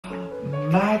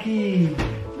Maggie!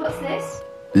 What's this?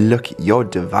 Look, you're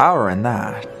devouring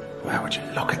that. Where would you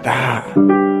look at that?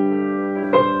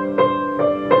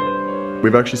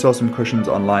 We've actually saw some cushions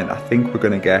online I think we're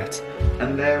gonna get.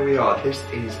 And there we are. This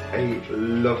is a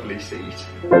lovely seat.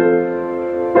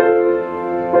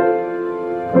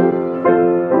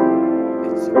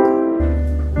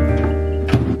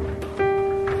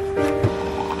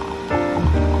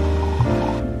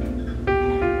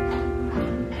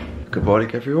 Good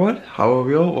morning everyone, how are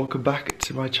we all? Welcome back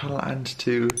to my channel and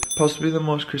to possibly the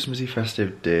most Christmassy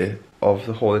festive day of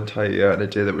the whole entire year, and a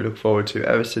day that we look forward to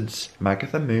ever since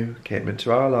Magatha Moo came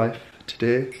into our life.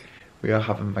 Today we are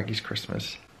having Maggie's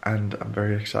Christmas and I'm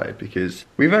very excited because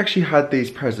we've actually had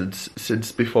these presents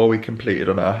since before we completed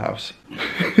on our house.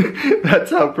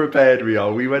 That's how prepared we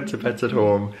are. We went to Pets at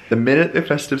Home the minute the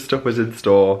festive stuff was in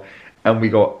store. And we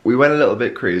went a little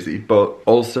bit crazy, but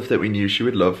all stuff that we knew she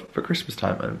would love for Christmas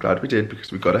time. And I'm glad we did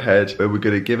because we got ahead. But we're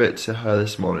gonna give it to her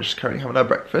this morning. She's currently having our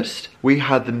breakfast. We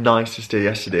had the nicest day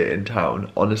yesterday in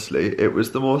town, honestly. It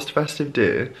was the most festive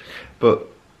day, but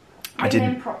I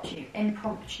didn't...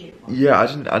 Impromptu. Yeah, I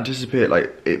didn't anticipate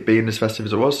like it being as festive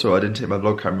as it was, so I didn't take my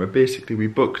vlog camera. Basically, we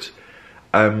booked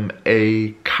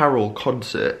a carol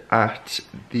concert at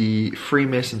the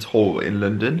Freemasons Hall in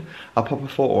London. I'll pop a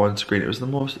photo on screen. It was the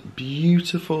most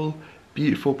beautiful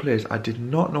place. I did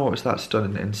not know it was that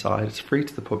stunning inside. It's free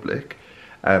to the public,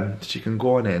 so you can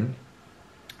go on in.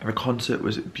 The concert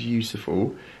was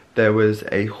beautiful. There was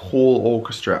a whole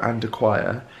orchestra and a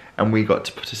choir, and we got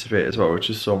to participate as well, which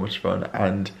was so much fun.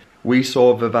 And we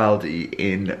saw Vivaldi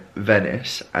in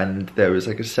Venice, and there was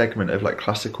like a segment of like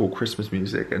classical Christmas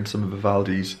music and some of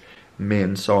Vivaldi's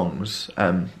main songs,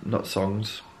 not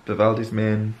songs, Vivaldi's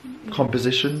main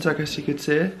compositions, I guess you could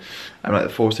say, and like the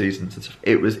Four Seasons and stuff.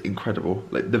 It was incredible.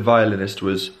 Like the violinist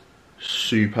was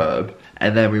superb.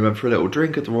 And then we went for a little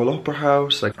drink at the Royal Opera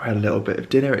House. Like I had a little bit of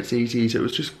dinner at Zizzi's. It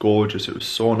was just gorgeous. It was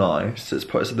so nice. It's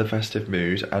put us in the festive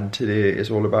mood, and today is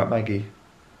all about Maggie.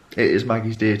 It is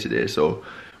Maggie's day today, so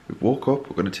we woke up,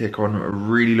 we're going to take her on a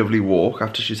really lovely walk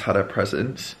after she's had her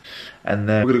presents, and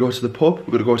then we're going to go to the pub. We're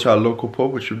going to go to our local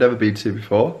pub, which we've never been to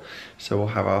before, so we'll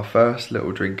have our first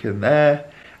little drink in there,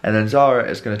 and then Zara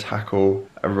is going to tackle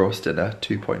a roast dinner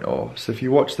 2.0. So if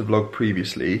you watched the vlog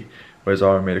previously where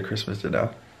Zara made a Christmas dinner,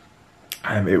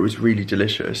 it was really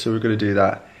delicious, so we're going to do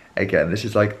that again. This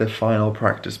is like the final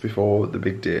practice before the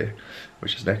big day,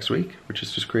 which is next week, which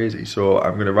is just crazy. So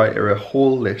I'm going to write her a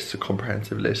whole list, a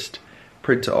comprehensive list,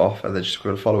 print it off, and then she's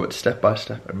going to follow it step by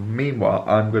step. And meanwhile,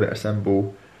 I'm going to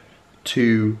assemble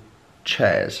 2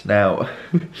 chairs. Now,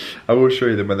 I will show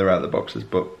you them when they're out of the boxes,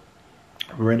 but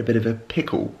we're in a bit of a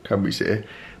pickle, can we say,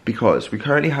 because we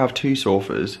currently have 2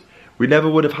 sofas. We never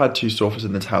would have had 2 sofas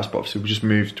in this house, but obviously we just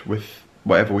moved with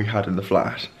whatever we had in the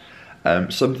flat.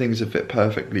 Some things have fit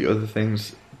perfectly, other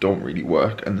things don't really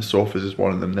work, and the sofas is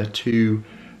one of them. They're too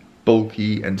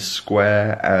bulky and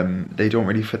square, they don't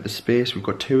really fit the space. We've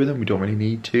got 2 of them, we don't really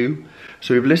need 2,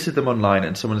 so we've listed them online,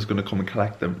 and someone is going to come and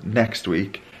collect them next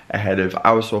week ahead of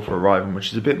our sofa arriving,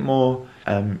 which is a bit more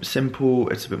simple.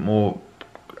 It's a bit more,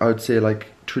 I would say, like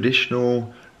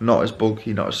traditional, not as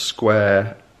bulky, not as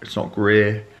square, it's not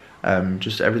grey,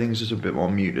 just everything's just a bit more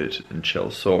muted and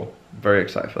chill. So very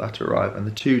excited for that to arrive. And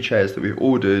the 2 chairs that we've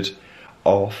ordered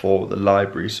are for the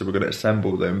library, so we're going to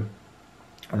assemble them,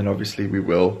 and then obviously we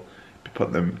will be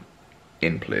putting them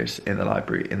in place in the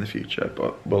library in the future,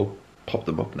 but we'll pop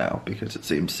them up now because it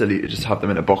seems silly to just have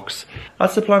them in a box.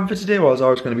 That's the plan for today. While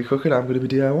Zara's going to be cooking, I'm going to be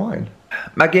DIYing.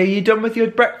 Maggie, are you done with your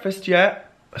breakfast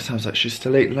yet? It sounds like she's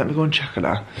still eating. Let me go and check her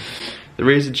now. The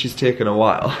reason she's taken a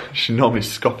while, she normally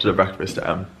scoffs her breakfast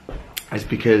down, is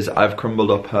because I've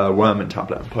crumbled up her worming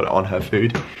tablet and put it on her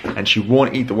food, and she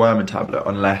won't eat the worming tablet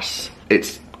unless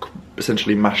it's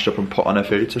essentially mashed up and put on her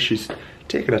food, so she's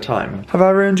taking her time. Have I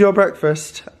ruined your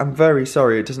breakfast? I'm very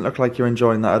sorry. It doesn't look like you're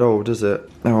enjoying that at all, does it?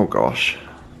 Oh gosh.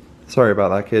 Sorry about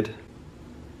that, kid.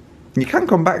 You can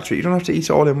come back to it. You don't have to eat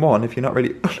it all in one if you're not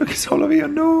really... Oh, look, it's all over your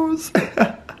nose.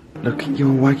 Look at your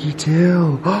waggy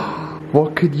tail.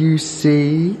 What could you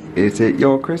see? Is it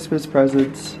your Christmas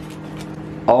presents?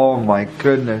 Oh my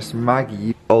goodness,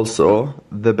 Maggie. Also,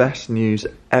 the best news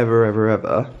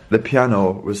ever. The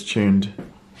piano was tuned.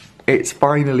 It's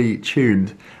finally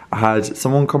tuned. I had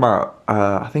someone come out,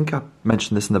 I think I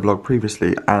mentioned this in the vlog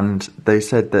previously, and they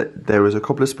said that there was a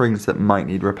couple of springs that might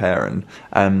need repairing,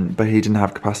 but he didn't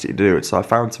have capacity to do it, so I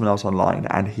found someone else online,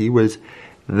 and he was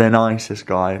the nicest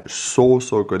guy, so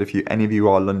good. If any of you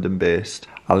are London based,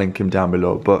 I'll link him down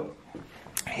below, but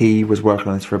he was working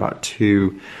on this for about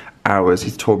 2 hours.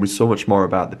 He's told me so much more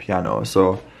about the piano,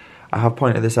 so I have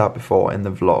pointed this out before in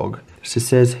the vlog. So it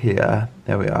says here,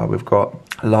 there we are, we've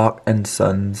got Lark and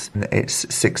Sons, and it's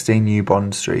 16 New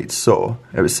Bond Street. So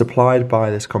it was supplied by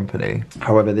this company.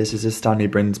 However, this is a Stanley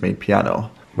Brinsmead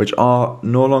piano, which are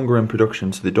no longer in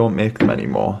production, so they don't make them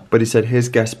anymore. But he said his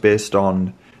guess, based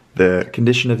on the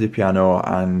condition of the piano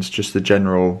and just the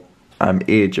general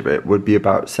age of it, would be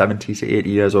about 70 to 80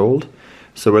 years old.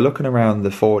 So we're looking around the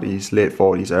 40s, late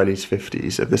 40s, early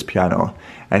 50s of this piano,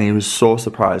 and he was so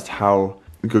surprised how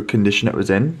good condition it was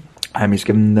in. He's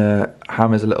given the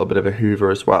hammers a little bit of a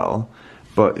hoover as well,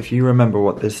 but if you remember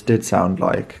what this did sound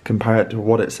like compared to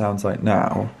what it sounds like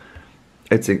now,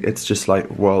 it's just like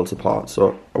worlds apart.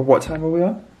 So what time are we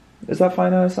on? Is that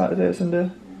fine on a Saturday or Sunday?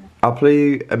 I'll play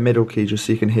you a middle key just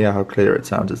so you can hear how clear it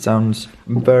sounds. It sounds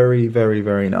very, very,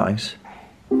 very nice.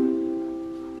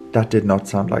 That did not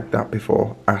sound like that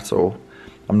before at all.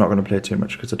 I'm not going to play too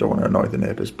much because I don't want to annoy the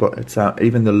neighbours, but it's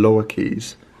even the lower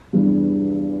keys,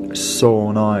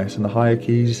 so nice, and the higher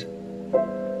keys,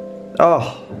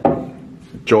 oh,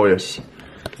 joyous.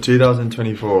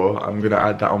 2024, I'm going to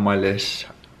add that on my list.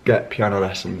 Get piano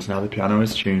lessons. Now the piano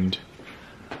is tuned.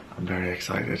 I'm very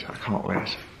excited. I can't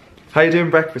wait. How you doing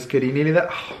breakfast, kitty? Nearly there?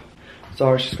 Oh,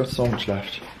 sorry, she's got so much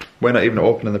left. We're not even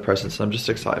opening the presents, so I'm just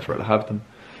excited for her to have them.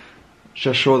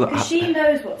 Just sure that she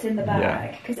knows what's in the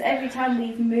bag, because every time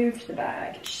we've moved the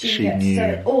bag, she gets knew.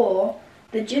 So, or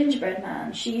the gingerbread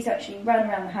man, she's actually run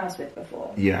around the house with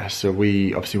before. Yeah, so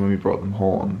we obviously when we brought them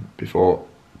home before,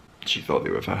 she thought they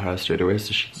were for her straight away.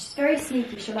 So she's very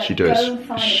sneaky. She'll like go and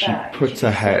find she the bag. Puts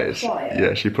her head.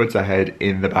 Yeah, she puts her head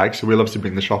in the bag. So we'll obviously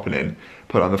bring the shopping in,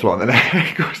 put it on the floor, and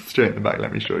then go straight in the bag.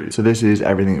 Let me show you. So this is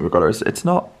everything that we've got her. It's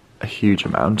not a huge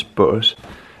amount, but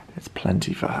it's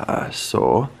plenty for her.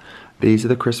 So these are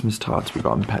the Christmas tarts we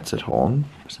got in Pets at Home.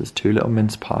 So there's 2 little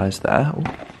mince pies there. Ooh,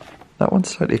 that one's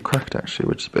slightly cracked actually,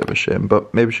 which is a bit of a shame,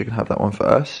 but maybe she can have that one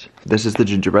first. This is the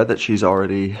gingerbread that she's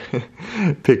already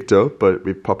picked up, but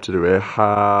we've popped it away.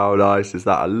 How nice is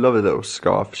that? I love a little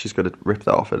scarf. She's going to rip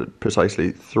that off at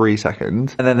precisely 3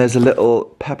 seconds. And then there's a little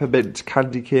peppermint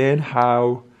candy cane.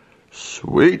 How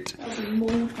sweet.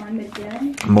 Mulled by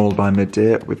midday. Mulled by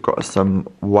midday. We've got some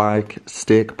Wag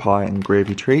steak pie and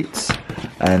gravy treats,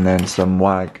 and then some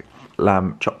Wag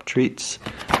lamb chop treats,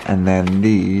 and then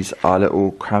these are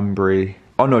little cranberry,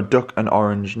 oh no, duck and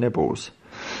orange nibbles.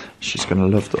 She's gonna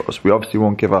love those. We obviously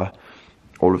won't give her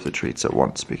all of the treats at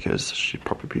once because she'd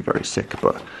probably be very sick,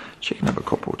 but she can have a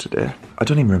couple today. I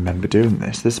don't even remember doing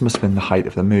this. This must have been the height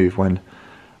of the move when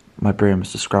my brain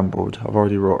must have scrambled. I've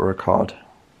already wrote her a card.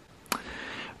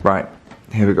 Right,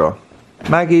 here we go.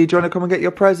 Maggie, do you want to come and get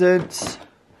your presents?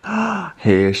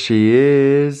 Here she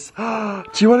is. Do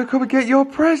you want to come and get your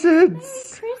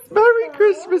presents? Merry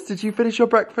Christmas. Did you finish your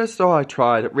breakfast? Oh, I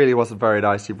tried. It really wasn't very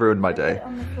nice. You ruined my day.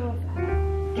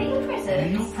 Get your presents.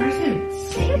 Get your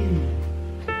presents.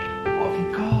 What have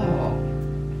you got?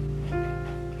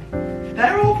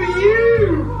 They're all for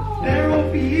you. They're all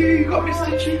for you. You got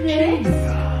Mr. Chin Chin.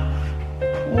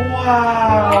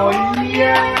 Wow.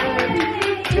 Yay.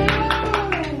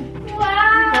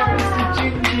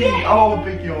 Oh,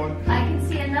 big yawn. I can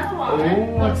see another one. Oh,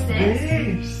 what's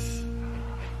this?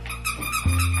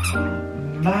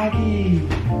 Maggie.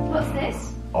 What's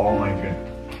this? Oh my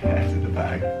goodness. Head in the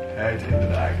bag. Head in the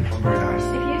bag. Very nice.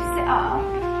 If you sit up.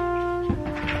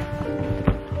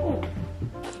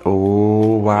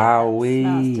 Oh, wowee.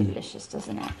 Smells delicious,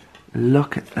 doesn't it?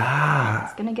 Look at that.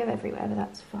 It's going to go everywhere, but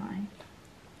that's fine.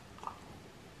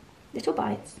 Little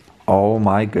bites. Oh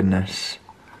my goodness.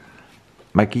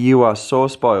 Maggie, you are so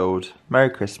spoiled. Merry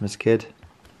Christmas, kid.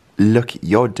 Look,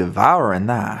 you're devouring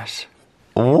that.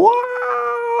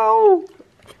 Wow!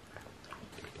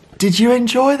 Did you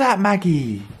enjoy that,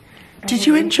 Maggie? Did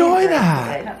you enjoy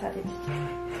that?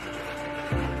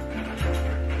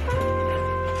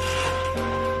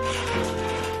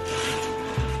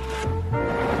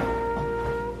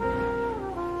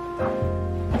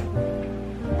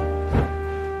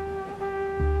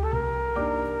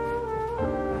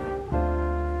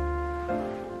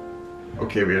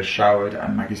 Okay, we are showered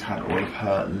and Maggie's had all of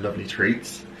her lovely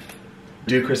treats.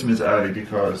 Do Christmas early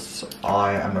because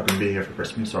I am not going to be here for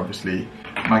Christmas, so obviously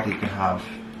Maggie can have,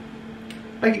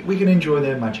 we can enjoy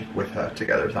the magic with her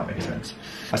together, if that makes sense.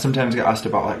 I sometimes get asked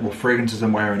about like what fragrances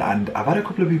I'm wearing, and I've had a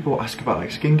couple of people ask about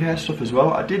like skincare stuff as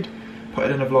well. I did put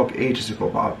it in a vlog ages ago,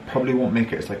 but I probably won't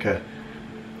make it as like a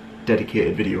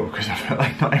dedicated video because I feel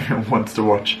like not everyone wants to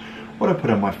watch what I put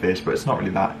on my face, but it's not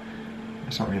really that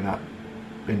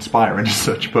inspiring as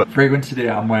such. But fragrance today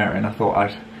I'm wearing, I thought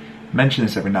I'd mention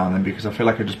this every now and then because I feel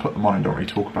like I just put them on and don't really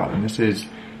talk about them. This is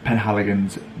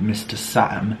Penhaligon's Mr.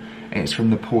 Sam, and it's from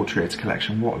the Portraits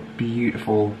collection. What a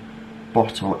beautiful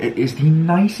bottle. It is the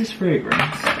nicest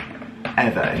fragrance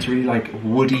ever. It's really like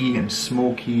woody and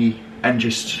smoky and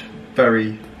just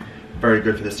very, very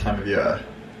good for this time of year.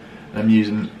 And I'm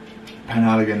using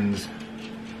Penhaligon's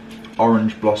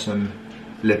Orange Blossom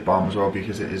lip balm as well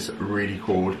because it is really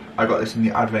cold. I got this in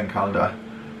the advent calendar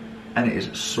and it is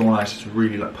so nice. It's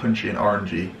really like punchy and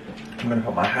orangey. I'm gonna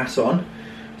put my hat on.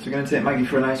 So we're gonna take Maggie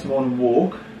for a nice morning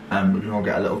walk and we're gonna go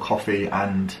get a little coffee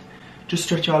and just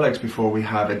stretch our legs before we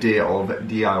have a day of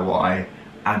DIY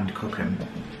and cooking.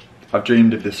 I've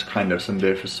dreamed of this kind of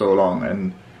Sunday for so long,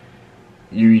 and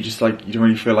you just like, you don't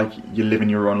really feel like you're living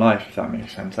your own life, if that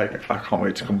makes sense. Like, I can't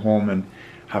wait to come home and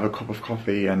have a cup of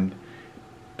coffee and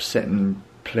sit and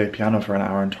play piano for an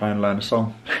hour and try and learn a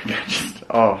song. Just,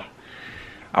 oh,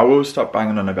 I will stop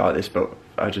banging on about this, but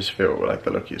I just feel like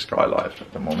the luckiest guy alive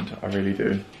at the moment. I really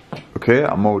do. Okay,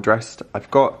 I'm all dressed.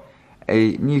 I've got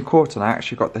a new coat and I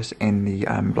actually got this in the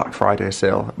Black Friday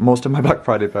sale. Most of my Black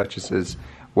Friday purchases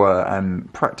were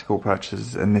practical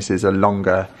purchases, and this is a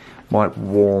longer, more like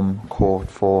warm coat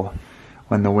for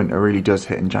when the winter really does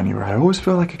hit in January. I always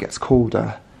feel like it gets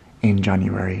colder in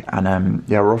January, and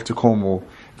yeah, we're off to Cornwall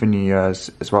for New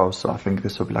Year's as well, so I think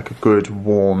this will be like a good,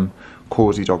 warm,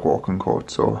 cozy dog walking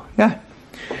coat. So yeah.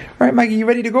 Alright Maggie, you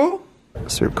ready to go?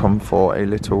 So we've come for a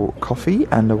little coffee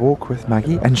and a walk with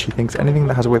Maggie, and she thinks anything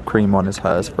that has whipped cream on is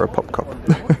hers for a pop cup.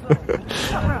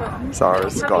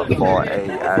 Sarah's got for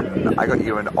a, I got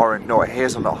you an orange, no, a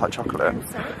hazelnut hot chocolate,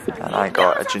 and I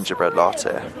got a gingerbread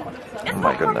latte. Oh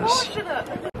my goodness.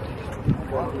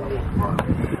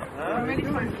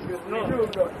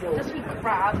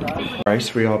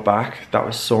 Right, we are back. That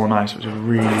was so nice. It was a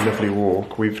really lovely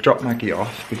walk. We've dropped Maggie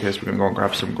off because we're going to go and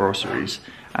grab some groceries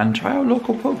and try our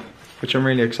local pub, which I'm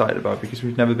really excited about because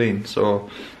we've never been. So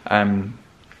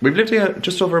we've lived here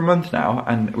just over a month now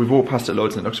and we've walked past it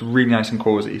loads and it looks really nice and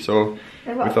cozy. So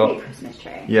they've got a big Christmas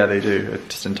tree. Yeah, they do. It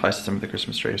just entices them with the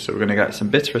Christmas tree. So we're going to get some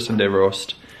bits for Sunday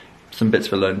roast, some bits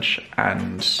for lunch,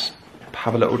 and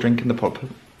have a little drink in the pub.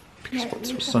 Because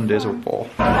what's what Sundays are for.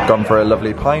 Gone for a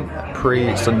lovely pint,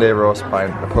 pre-Sunday roast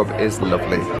pint. The pub is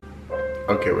lovely.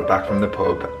 Okay, we're back from the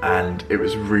pub and it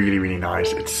was really, really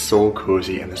nice. It's so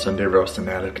cozy and the Sunday roast in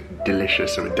there look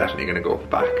delicious, so we're definitely going to go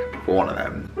back for one of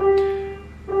them.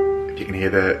 If you can hear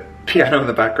the piano in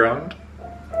the background.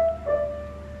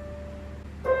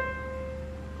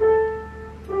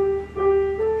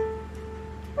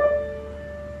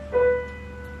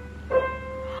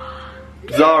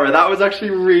 Zara, that was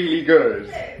actually really good.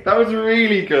 That was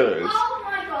really good. Oh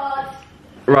my god.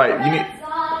 Right, you need...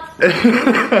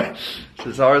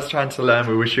 So Zara's trying to learn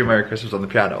We Wish You a Merry Christmas on the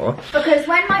piano. Because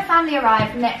when my family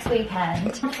arrive next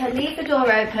weekend, I leave the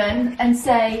door open and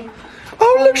say...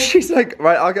 Oh look, she's like,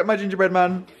 right, I'll get my gingerbread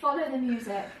man. Follow the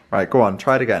music. Right, go on,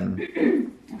 try it again. Okay.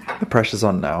 The pressure's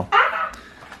on now. Ah!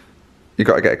 You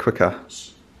gotta get it quicker.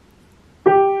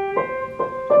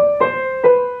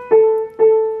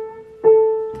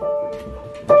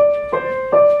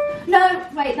 No,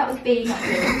 wait, that was B, not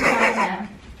B.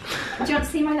 Do you want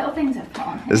to see my little things I've put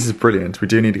on here? This is brilliant. We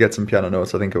do need to get some piano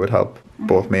notes. I think it would help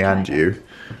both me and you.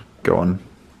 Go on.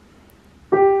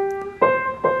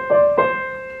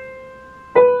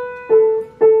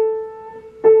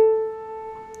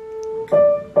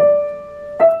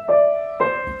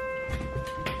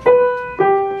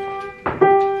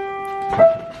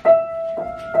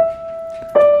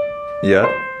 Yeah.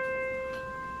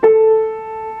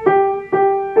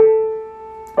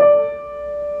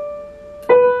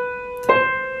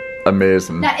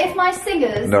 Amazing. Now, if my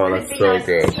singers no, would that's be so nice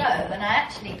good. and slow, then I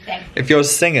actually think... If you're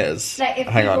singers... Like, if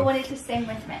hang people on. wanted to sing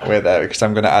with me. We're there, because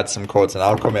I'm going to add some chords and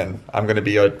I'll come in. I'm going to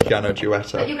be your piano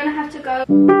duetter. But you're going to have to go...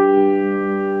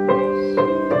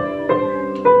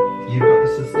 You've got the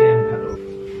sustain pedal.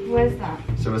 Where's that?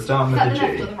 So we're starting with the G.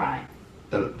 Is that the left or the right?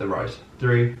 The right.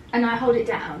 3. And I hold it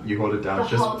down? You hold it down. The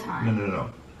just, whole time? No.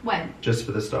 When? Just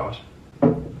for the start.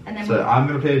 And then so I'm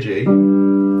going to play a G.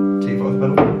 T fourth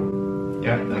pedal.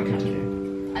 Yeah, then continue.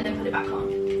 And then put it back on.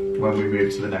 When we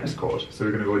move to the next chord. So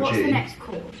we're going to go What's G. What's the next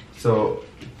chord? So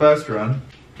first run,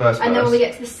 first verse. And then when we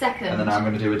get to the second. And then I'm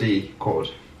going to do a D chord.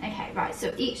 Okay, right.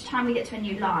 So each time we get to a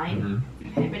new line.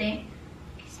 Okay, ready?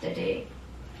 Steady.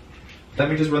 Let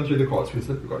me just run through the chords.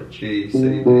 We've got G, C, D,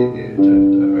 E, F, F.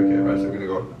 Okay, right. So we're going to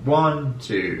go 1,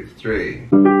 2, 3.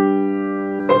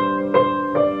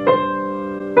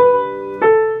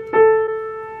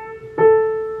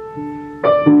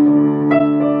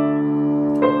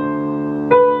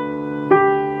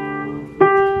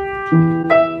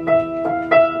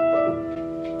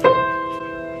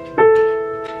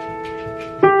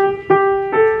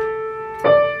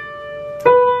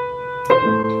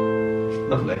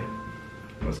 Lovely.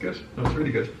 That was good. That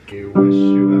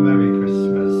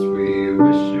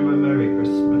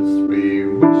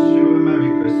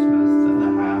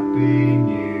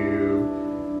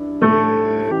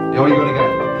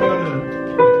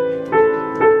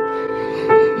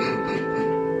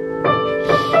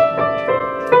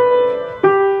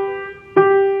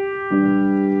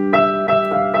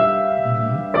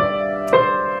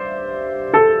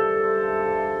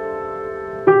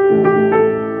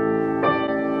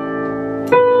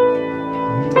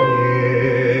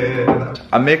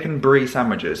I'm making brie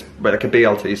sandwiches, but like a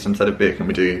BLT, so instead of bacon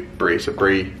we do brie, so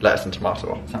brie, lettuce and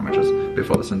tomato sandwiches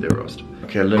before the Sunday roast.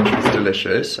 Okay, lunch was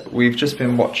delicious. We've just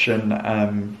been watching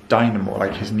Dynamo,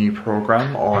 like his new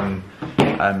programme on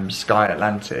Sky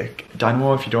Atlantic.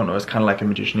 Dynamo, if you don't know, is kind of like a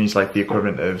magician. He's like the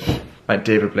equivalent of like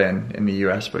David Blaine in the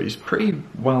US, but he's pretty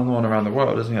well known around the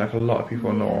world, isn't he? Like a lot of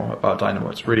people know about Dynamo.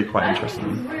 It's really quite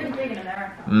interesting. He's really big in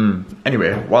America.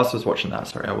 Anyway, whilst I was watching that,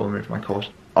 sorry, I will move my coat.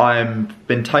 I've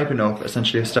been typing up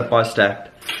essentially a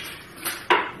step-by-step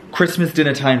Christmas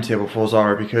dinner timetable for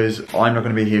Zara because I'm not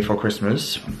going to be here for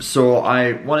Christmas. So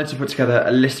I wanted to put together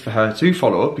a list for her to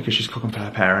follow because she's cooking for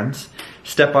her parents,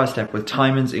 step by step with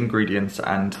timings, ingredients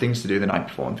and things to do the night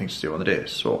before and things to do on the day.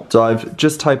 So I've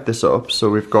just typed this up, so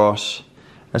we've got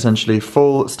essentially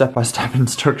full step-by-step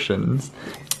instructions.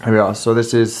 Here we are. So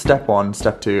this is step 1,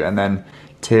 step 2 and then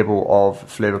table of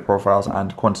flavour profiles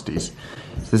and quantities.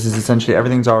 So this is essentially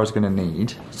everything Zara's going to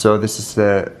need. So this is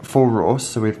the full roast.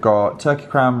 So we've got turkey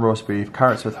cram, roast beef,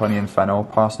 carrots with honey and fennel,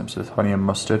 parsnips with honey and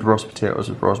mustard, roast potatoes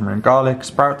with rosemary and garlic,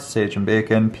 sprouts, sage and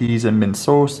bacon, peas and mint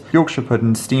sauce, Yorkshire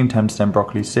pudding, steamed tempstem,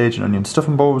 broccoli, sage and onion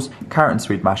stuffing bowls, carrot and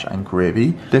sweet mash and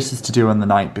gravy. This is to do on the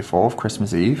night before of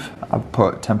Christmas Eve. I've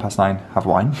put 9:10, have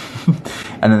wine.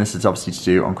 And then this is obviously to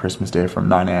do on Christmas Day from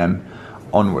 9 AM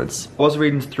onwards. I was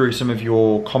reading through some of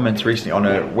your comments recently on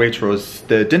a Waitrose,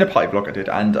 the dinner party vlog I did,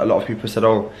 and a lot of people said,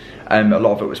 oh, a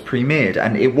lot of it was pre-made,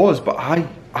 and it was, but I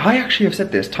actually have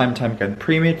said this time and time again,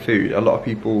 pre-made food, a lot of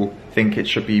people think it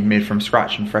should be made from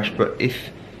scratch and fresh, but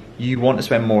if you want to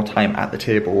spend more time at the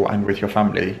table and with your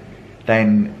family,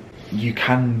 then you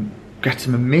can get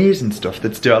some amazing stuff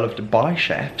that's developed by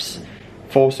chefs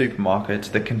for supermarkets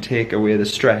that can take away the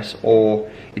stress. Or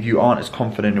if you aren't as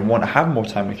confident and want to have more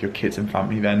time with your kids and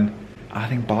family, then I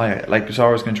think buy it. Like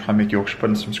Zara's going to try and make Yorkshire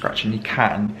puddings from scratch, and you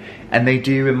can, and they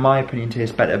do in my opinion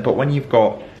taste better. But when you've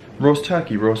got roast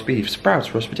turkey, roast beef,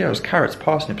 sprouts, roast potatoes, carrots,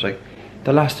 parsnips, like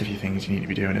the last of your things you need to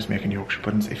be doing is making Yorkshire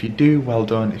puddings. If you do, well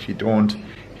done. If you don't,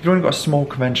 if you've only got a small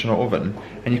conventional oven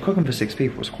and you're cooking for 6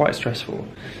 people, it's quite stressful.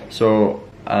 So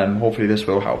hopefully this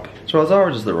will help. So while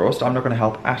Zara does the roast, I'm not going to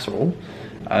help at all.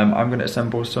 I'm going to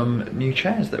assemble some new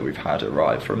chairs that we've had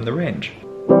arrive from the range.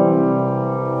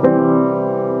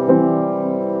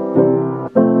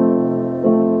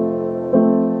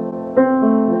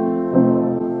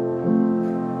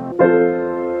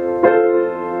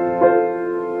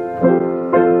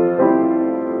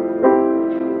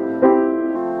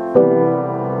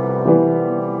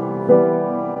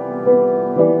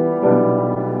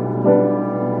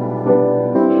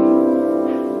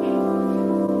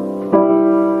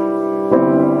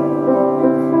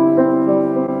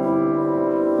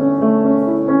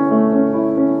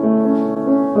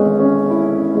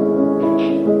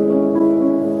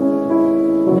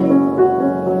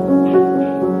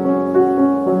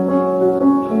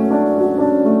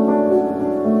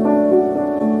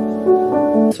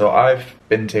 So I've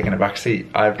been taking a back seat.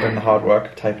 I've done the hard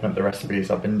work, typing up the recipes.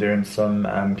 I've been doing some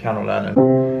piano learning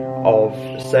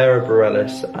of Sarah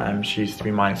Bareilles. She used to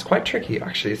be mine. It's quite tricky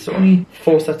actually. It's only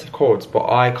 4 sets of chords, but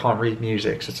I can't read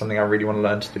music, so it's something I really want to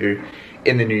learn to do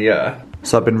in the new year.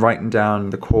 So I've been writing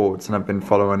down the chords and I've been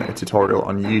following a tutorial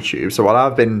on YouTube. So while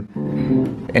I've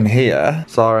been in here,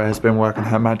 Zara has been working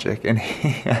her magic in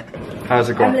here. How's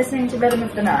it going? I'm listening to Rhythm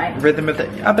of the Night. Rhythm of the...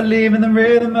 I believe in the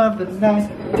rhythm of the night,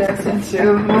 dancing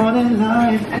till morning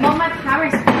light. I'm on my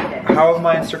Paris playlist. How have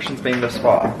my instructions been thus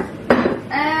far?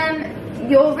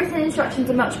 Your written instructions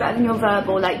are much better than your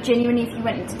verbal. Like, genuinely, if you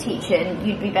went into teaching,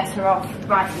 you'd be better off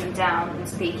writing them down than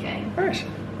speaking. Right.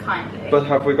 Kindly. But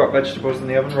have we got vegetables in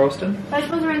the oven roasting?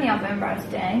 Vegetables are in the oven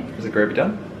roasting. Is the gravy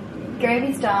done?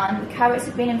 Gravy's done. The carrots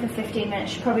have been in for 15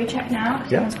 minutes. Should probably check now,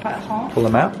 because Yeah. it's quite hot. Pull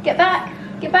them out. Get back.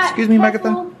 Get back. Excuse me,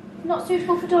 Careful. Megatha. Not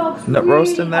suitable for dogs. Nut Really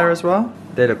roast in there hot. as well.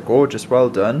 They look gorgeous, well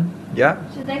done. Yeah.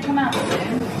 Should they come out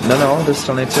soon? No, they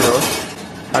still need to roast.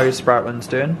 How are your sprout ones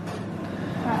doing?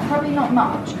 Probably not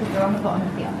much, because they're on the bottom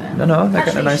of the oven. No, they're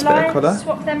getting a nice bit of colour.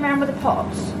 Swap them around with the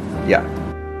pots. Yeah.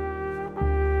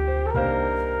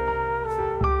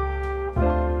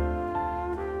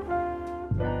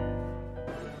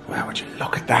 Wow, would you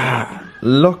look at that?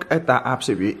 Look at that,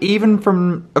 absolutely. Even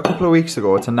from a couple of weeks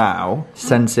ago to now,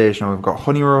 sensational. We've got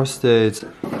honey roasted,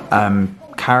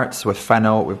 carrots with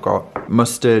fennel, we've got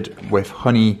mustard with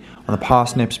honey on the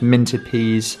parsnips, minted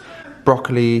peas,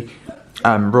 broccoli,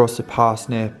 roasted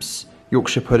parsnips,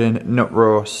 Yorkshire pudding, nut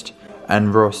roast,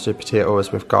 and roasted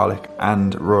potatoes with garlic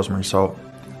and rosemary salt.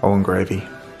 Oh, and gravy.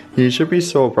 You should be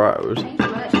so proud.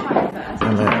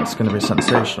 And then it's going to be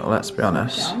sensational, let's be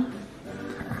honest.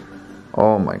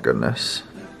 Oh my goodness.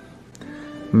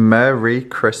 Merry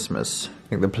Christmas.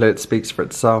 think the plate speaks for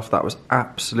itself. That was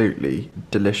absolutely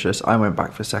delicious. I went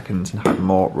back for seconds and had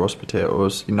more roast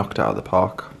potatoes. You knocked it out of the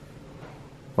park.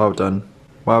 Well done.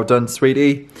 Well done,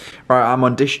 sweetie. Right, I'm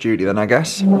on dish duty then, I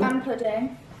guess. And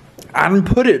pudding. And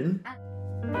pudding?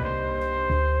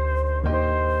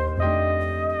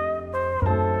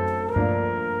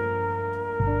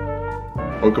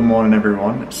 Well, good morning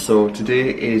everyone. So today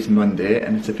is Monday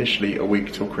and it's officially a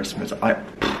week till Christmas. I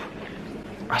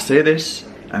say this,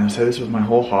 and I say this with my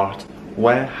whole heart,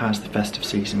 where has the festive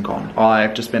season gone?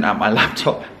 I've just been at my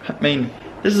laptop. I mean,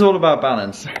 this is all about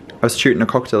balance. I was shooting a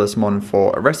cocktail this morning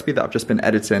for a recipe that I've just been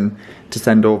editing to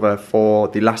send over for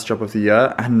the last job of the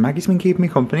year, and Maggie's been keeping me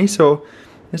company, so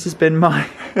this has been my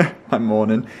my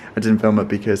morning. I didn't film it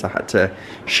because I had to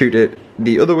shoot it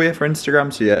the other way for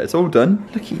Instagram, so yeah, it's all done.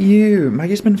 Look at you,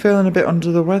 Maggie's been feeling a bit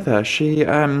under the weather. She's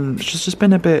just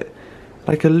been a bit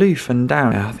like aloof and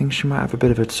down. I think she might have a bit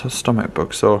of a stomach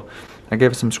bug, so I gave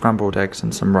her some scrambled eggs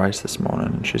and some rice this morning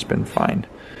and she's been fine.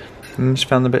 And she's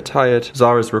feeling a bit tired.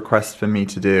 Zara's request for me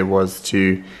today was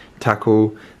to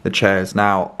tackle the chairs.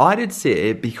 Now, I did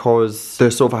say, because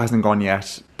the sofa hasn't gone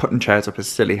yet, putting chairs up is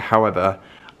silly. However,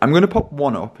 I'm going to pop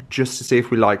one up just to see if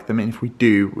we like them, and if we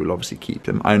do, we'll obviously keep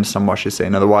them. I understand what she's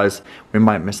saying, otherwise we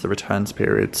might miss the returns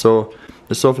period. So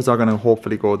the sofas are going to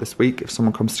hopefully go this week if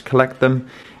someone comes to collect them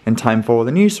in time for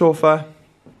the new sofa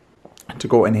to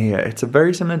go in here. It's a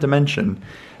very similar dimension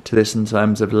to this in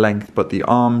terms of length, but the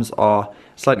arms are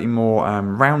slightly more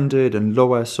rounded and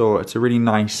lower, so it's a really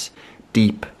nice,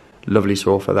 deep, lovely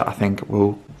sofa that I think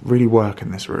will really work in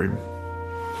this room.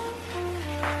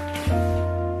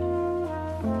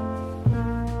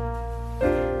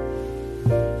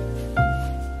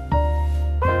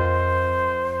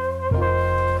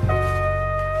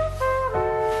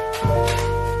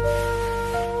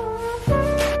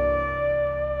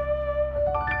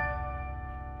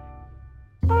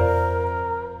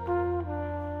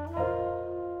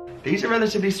 These are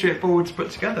relatively straightforward to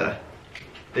put together.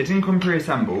 They didn't come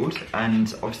pre-assembled,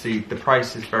 and obviously the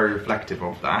price is very reflective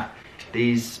of that.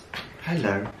 These,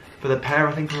 hello, for the pair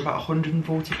I think are about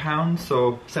 £140,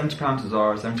 so £70 to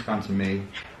Zara, £70 to me,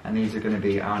 and these are going to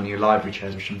be our new library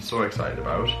chairs, which I'm so excited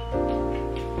about.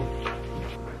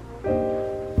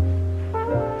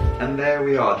 And there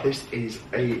we are. This is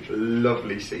a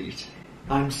lovely seat.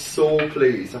 I'm so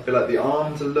pleased. I feel like the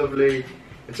arms are lovely.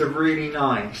 It's a really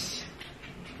nice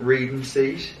reading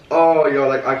seat. Oh, you're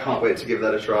like, I can't wait to give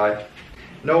that a try.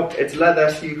 Nope, it's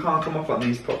leather, so you can't come up on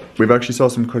these pups. We've actually saw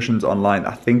some cushions online.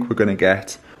 I think we're gonna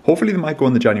get, hopefully they might go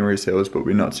on the January sales, but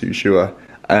we're not too sure.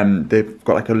 They've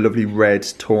got like a lovely red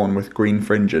tone with green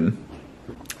fringing.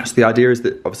 So the idea is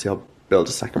that obviously I'll build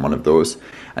a second one of those,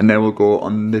 and then we'll go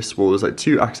on this wall. There's like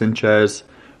 2 accent chairs,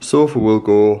 sofa will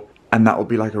go, and that will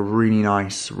be like a really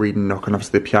nice reading nook, and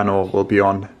obviously the piano will be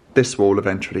on this wall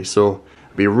eventually. So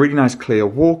it'll be a really nice clear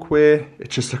walkway. It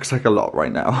just looks like a lot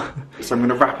right now. So I'm going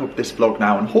to wrap up this vlog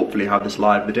now and hopefully have this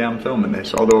live the day I'm filming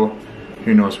this, although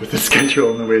who knows with the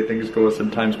schedule and the way things go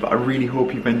sometimes. But I really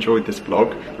hope you've enjoyed this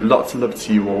vlog. Lots of love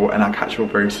to you all, and I'll catch you all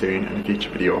very soon in a future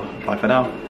video. Bye for now.